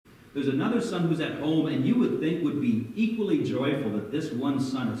There's another son who's at home, and you would think would be equally joyful that this one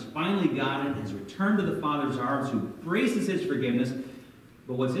son has finally got it, has returned to the Father's arms, who embraces his forgiveness.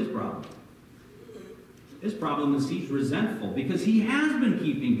 But what's his problem? His problem is he's resentful because he has been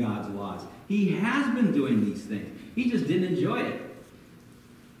keeping God's laws. He has been doing these things. He just didn't enjoy it.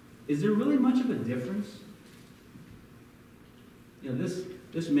 Is there really much of a difference? You know,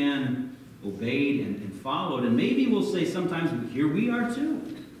 this man obeyed and followed, and maybe we'll say sometimes, here we are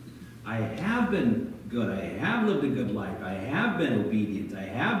too. I have been good. I have lived a good life. I have been obedient. I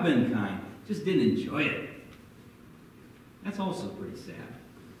have been kind. Just didn't enjoy it. That's also pretty sad.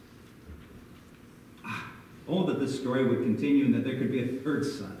 Oh, that this story would continue and that there could be a third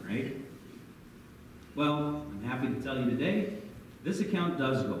son, right? Well, I'm happy to tell you today, this account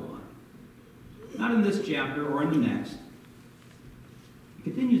does go on. Not in this chapter or in the next. It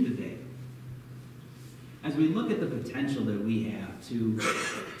continues today. As we look at the potential that we have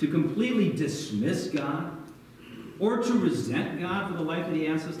to completely dismiss God or to resent God for the life that he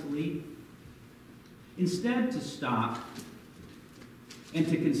asks us to lead, instead to stop and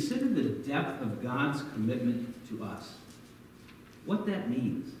to consider the depth of God's commitment to us. What that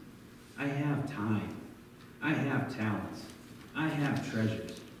means. I have time. I have talents. I have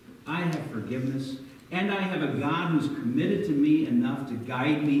treasures. I have forgiveness. And I have a God who's committed to me enough to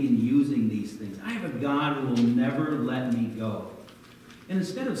guide me in using these things. I have a God who will never let me go. And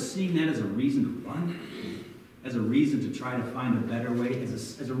instead of seeing that as a reason to run, as a reason to try to find a better way,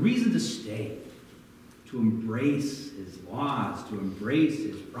 as a reason to stay, to embrace his laws, to embrace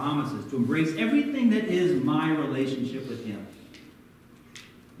his promises, to embrace everything that is my relationship with him.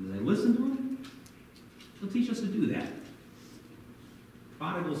 And as I listen to him, he'll teach us to do that.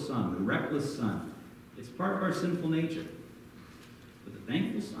 Prodigal son, the reckless son, it's part of our sinful nature. But the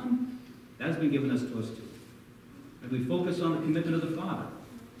thankful son, that has been given us to us too. And we focus on the commitment of the Father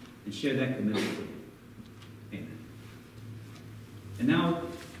and share that commitment with him. Amen. And now,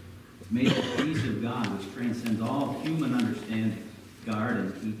 may the peace of God, which transcends all human understanding, guard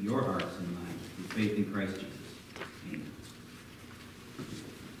and keep your hearts and minds through faith in Christ Jesus. Amen.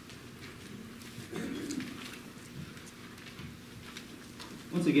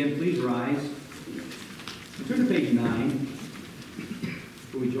 Once again, please rise. We turn to page 9,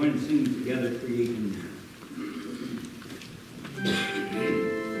 where we join in singing together, Creation Now.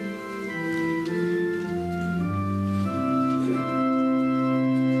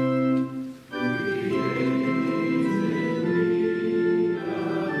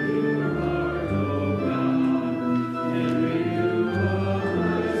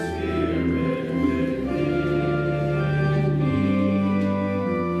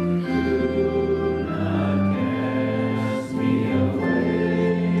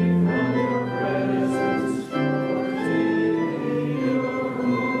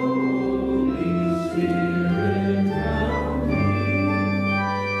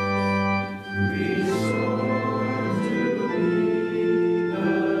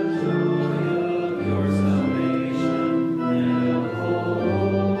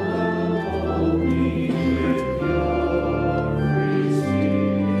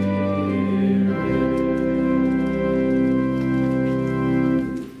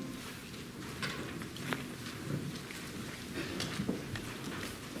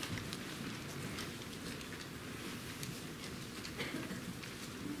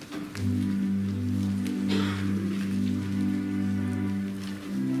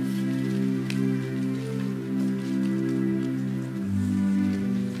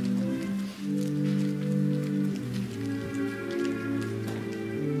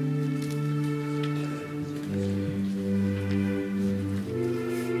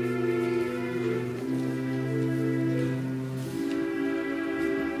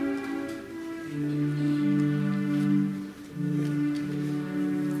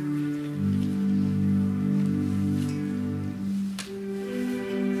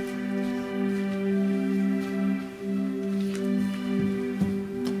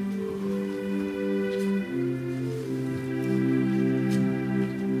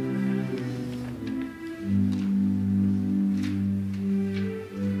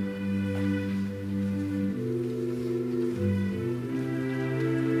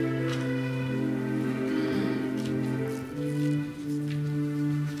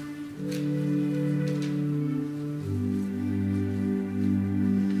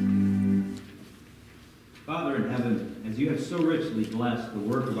 Father in heaven, as you have so richly blessed the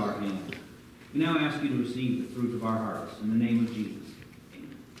work of our hands, we now ask you to receive the fruit of our hearts. In the name of Jesus.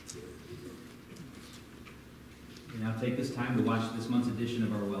 Amen. We now take this time to watch this month's edition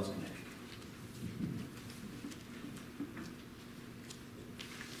of our Wells Connection.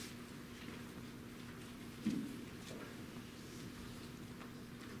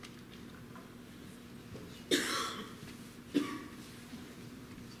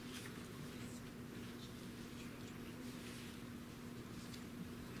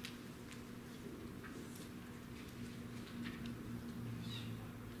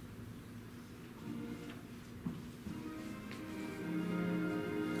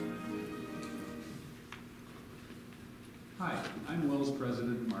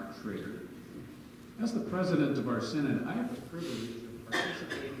 President Mark Schrader. As the president of our Synod, I have the privilege of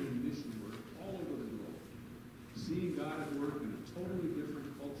participating in mission work all over the globe. Seeing God at work in a totally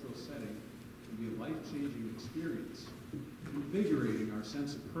different cultural setting can be a life-changing experience, invigorating our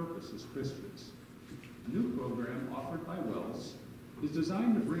sense of purpose as Christians. A new program offered by Wells is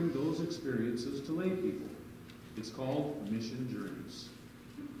designed to bring those experiences to lay people. It's called Mission Journeys.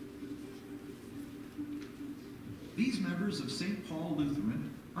 These members of St. Paul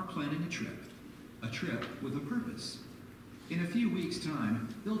Lutheran are planning a trip with a purpose. In a few weeks' time,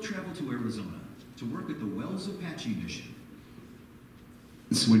 they'll travel to Arizona to work at the Wells Apache Mission,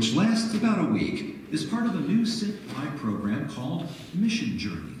 which lasts about a week, is part of a new Synod program called Mission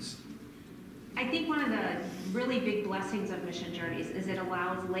Journeys. I think one of the really big blessings of Mission Journeys is it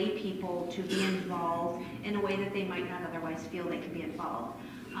allows lay people to be involved in a way that they might not otherwise feel they can be involved.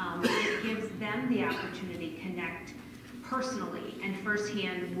 It gives them the opportunity to connect personally and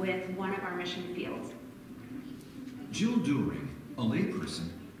firsthand with one of our mission fields. Jill During, a layperson,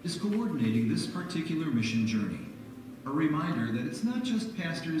 is coordinating this particular mission journey. A reminder that it's not just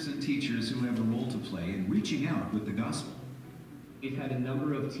pastors and teachers who have a role to play in reaching out with the gospel. We've had a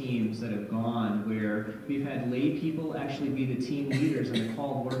number of teams that have gone where we've had lay people actually be the team leaders, and the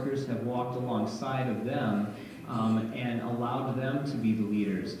called workers have walked alongside of them and allowed them to be the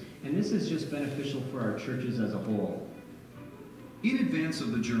leaders. And this is just beneficial for our churches as a whole. In advance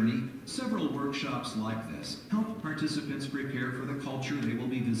of the journey, several workshops like this help participants prepare for the culture they will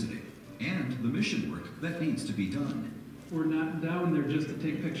be visiting and the mission work that needs to be done. We're not down there just to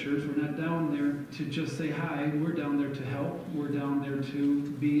take pictures. We're not down there to just say hi. We're down there to help. We're down there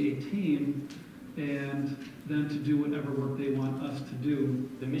to be a team and then to do whatever work they want us to do.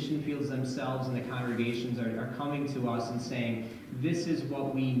 The mission fields themselves and the congregations are coming to us and saying, this is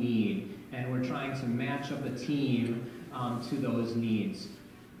what we need, and we're trying to match up a team to those needs.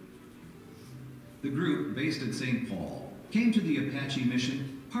 The group, based at St. Paul, came to the Apache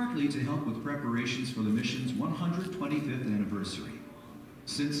mission partly to help with preparations for the mission's 125th anniversary.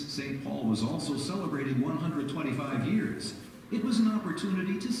 Since St. Paul was also celebrating 125 years, it was an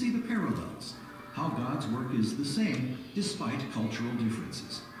opportunity to see the parallels, how God's work is the same despite cultural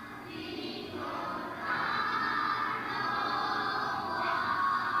differences.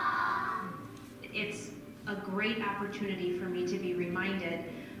 It's a great opportunity for me to be reminded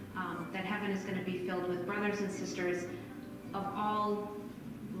that heaven is going to be filled with brothers and sisters of all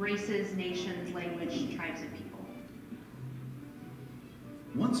races, nations, language, tribes, and people.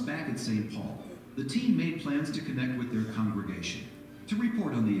 Once back at St. Paul, the team made plans to connect with their congregation, to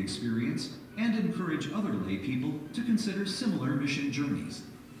report on the experience, and encourage other lay people to consider similar mission journeys.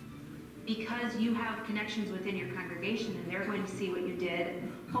 Because you have connections within your congregation and they're going to see what you did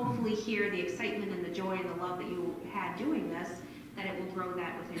and hopefully hear the excitement and the joy and the love that you had doing this, that it will grow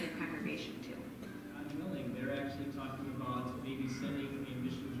that within your congregation too. God willing, they're actually talking about maybe sending a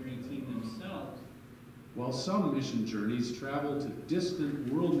mission journey team themselves. While some mission journeys travel to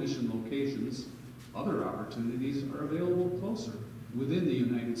distant world mission locations, other opportunities are available closer, within the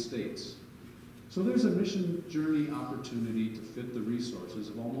United States. So there's a mission journey opportunity to fit the resources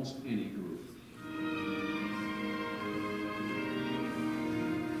of almost any group.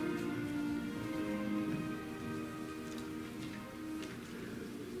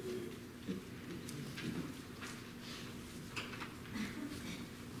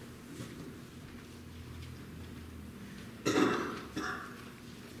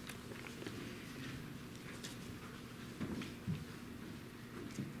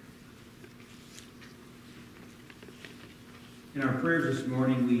 In our prayers this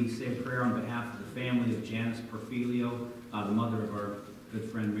morning, we say a prayer on behalf of the family of Janice Porfilio, the mother of our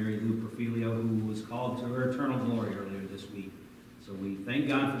good friend Mary Lou Porfilio, who was called to her eternal glory earlier this week. So we thank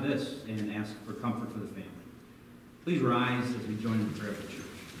God for this and ask for comfort for the family. Please rise as we join in the prayer of the church.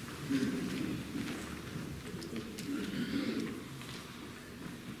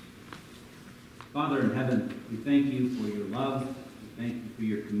 Father in heaven, we thank you for your love. We thank you for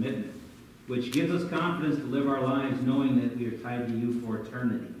your commitment, which gives us confidence to live our lives knowing that we are tied to you for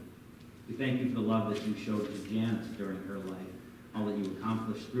eternity. We thank you for the love that you showed to Janice during her life, all that you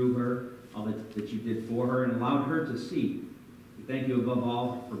accomplished through her, all that you did for her and allowed her to see. We thank you above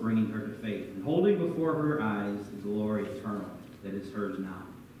all for bringing her to faith and holding before her eyes the glory eternal that is hers now.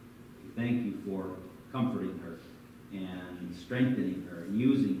 We thank you for comforting her and strengthening her and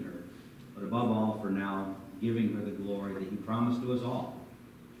using her, but above all for now giving her the glory that you promised to us all.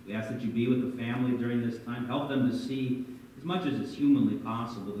 We ask that you be with the family during this time. Help them to see, as much as is humanly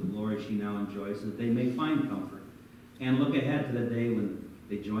possible, the glory she now enjoys, so that they may find comfort and look ahead to the day when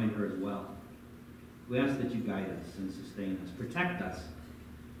they join her as well. We ask that you guide us and sustain us, protect us,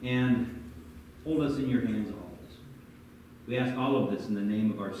 and hold us in your hands always. We ask all of this in the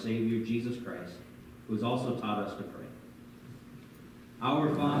name of our Savior, Jesus Christ, who has also taught us to pray.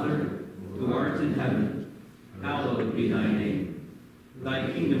 Our Father, who art in heaven, hallowed be thy name.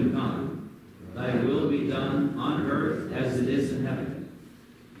 Thy kingdom come, thy will be done on earth as it is in heaven.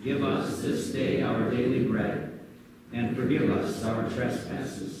 Give us this day our daily bread, and forgive us our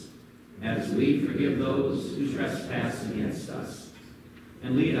trespasses, as we forgive those who trespass against us.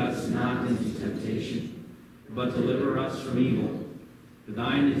 And lead us not into temptation, but deliver us from evil. For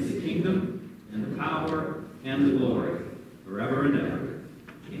thine is the kingdom, and the power, and the glory, forever and ever.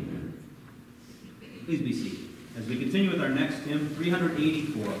 Amen. Please be seated as we continue with our next hymn,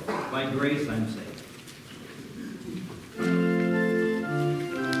 384, By Grace I'm Saved.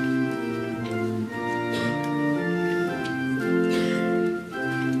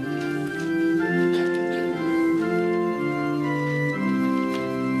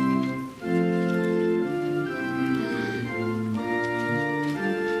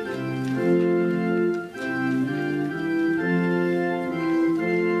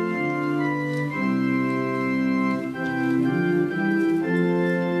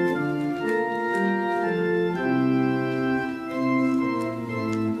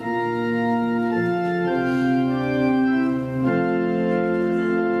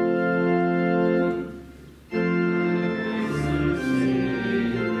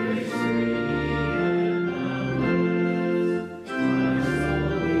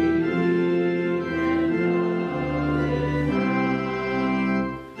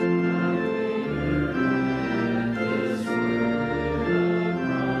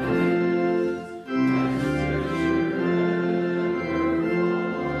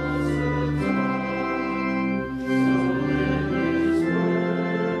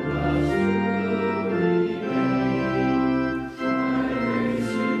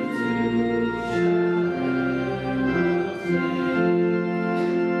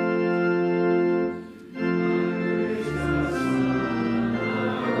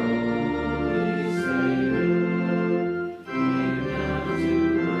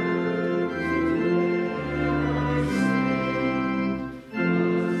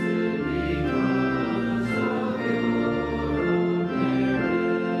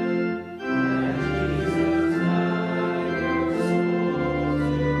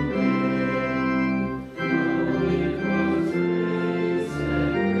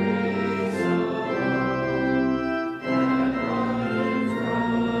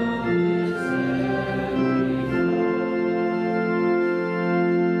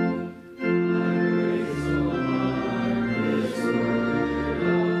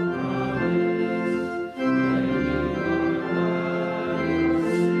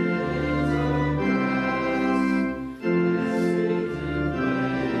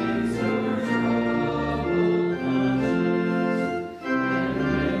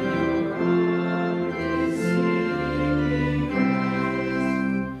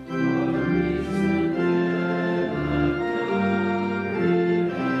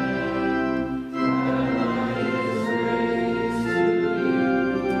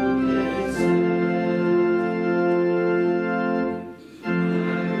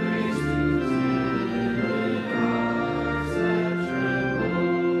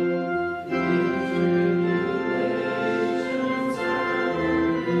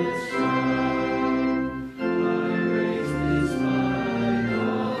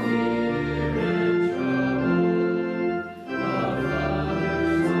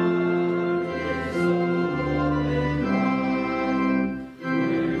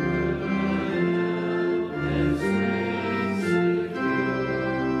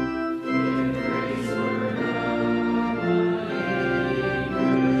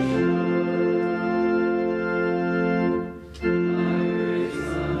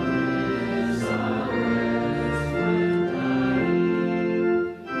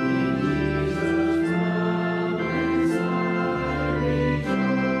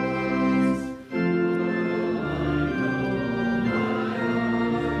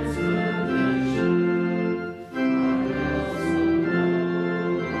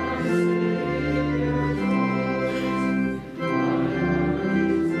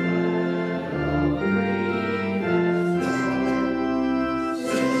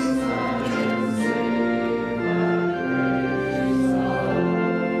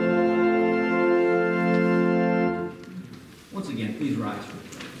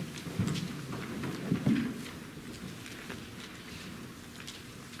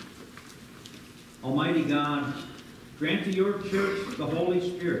 Almighty God, Grant to your church the Holy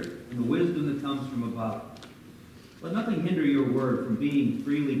Spirit and the wisdom that comes from above. Let nothing hinder your word from being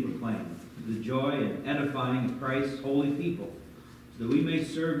freely proclaimed, to the joy and edifying of Christ's holy people, so that we may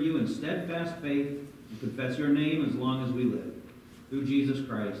serve you in steadfast faith and confess your name as long as we live. Through Jesus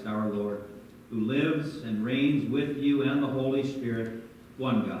Christ, our Lord, who lives and reigns with you and the Holy Spirit,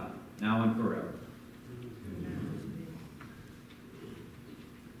 one God, now and forever. Amen.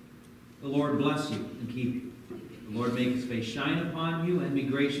 The Lord bless you and keep you. The Lord make his face shine upon you and be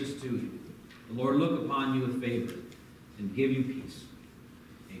gracious to you. The Lord look upon you with favor and give you peace.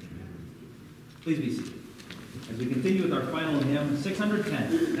 Amen. Please be seated. As we continue with our final hymn,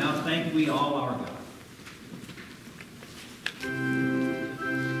 610, Now Thank We All Our God.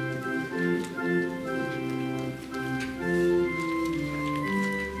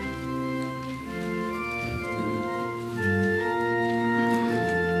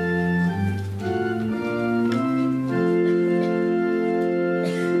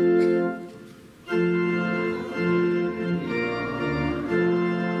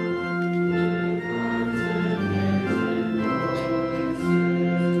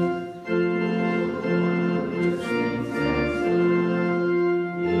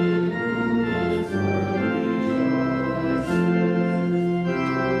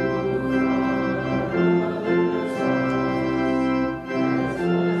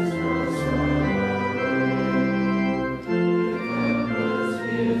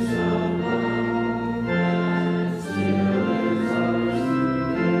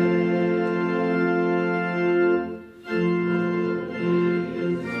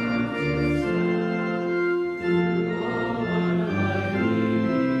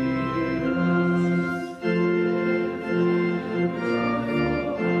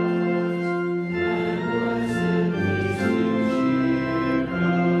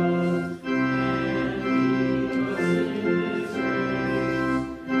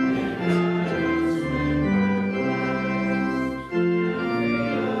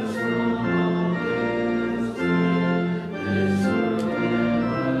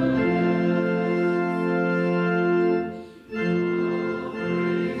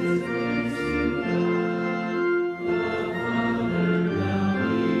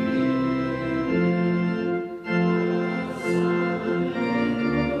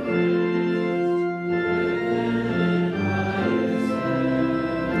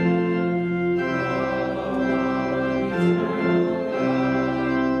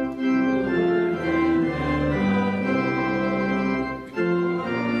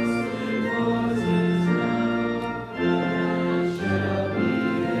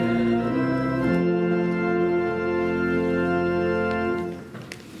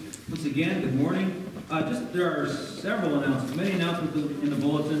 There are several announcements, many announcements in the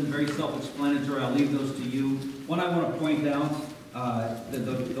bulletin, very self-explanatory. I'll leave those to you. One I want to point out,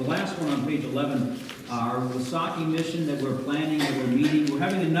 the last one on page 11, our Wasaki mission that we're planning, that we're meeting. We're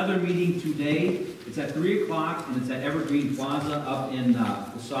having another meeting today. It's at 3 o'clock, and it's at Evergreen Plaza up in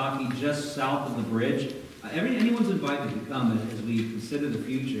Wasaki, just south of the bridge. Anyone's invited to come as we consider the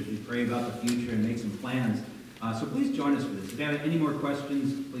future, as we pray about the future and make some plans. So please join us for this. If you have any more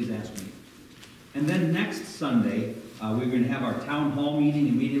questions, please ask me. And then next Sunday, we're going to have our town hall meeting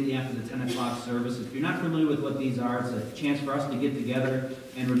immediately after the 10 o'clock service. If you're not familiar with what these are, it's a chance for us to get together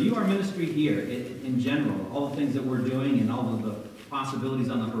and review our ministry here in general, all the things that we're doing and all of the possibilities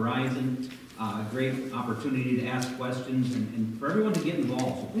on the horizon. A great opportunity to ask questions and for everyone to get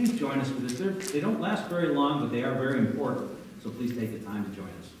involved. So please join us for this. They don't last very long, but they are very important. So please take the time to join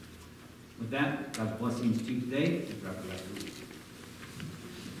us. With that, God's blessings to you today and throughout the rest of the week.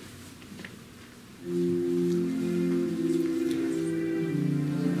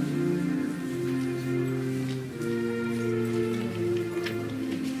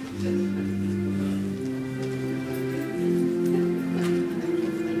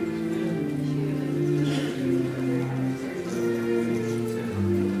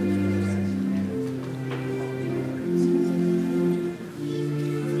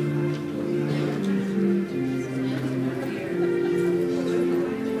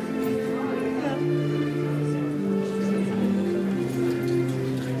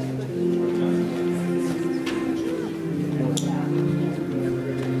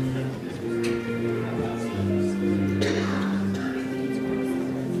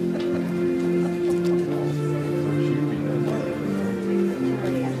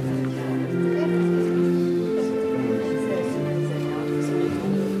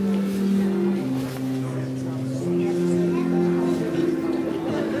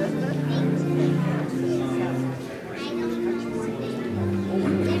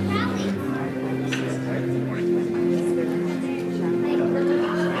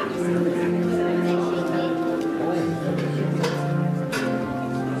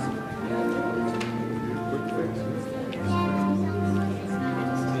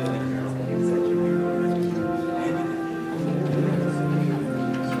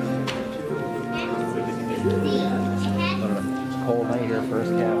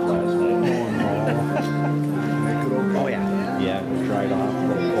 calf last night. Oh yeah. Yeah, it was dried off, a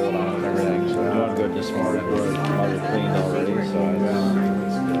little cold out and everything, so we're doing good this morning. Already cleaned already, so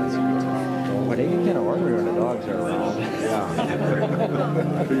but they get kind of ornery when the dogs are around. Yeah.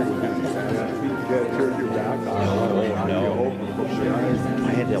 Turn your back on. Oh, no.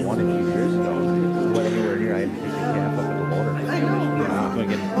 I had that one a few years ago. When we were here, I had to take the calf up at the loader. I know.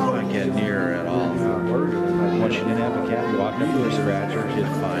 Couldn't get near her at all. When she didn't have a calf, you walked up to her scratcher, she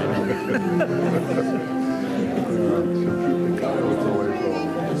was fine.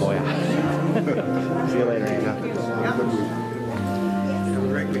 Oh yeah. See you later, Anna. Have a good day.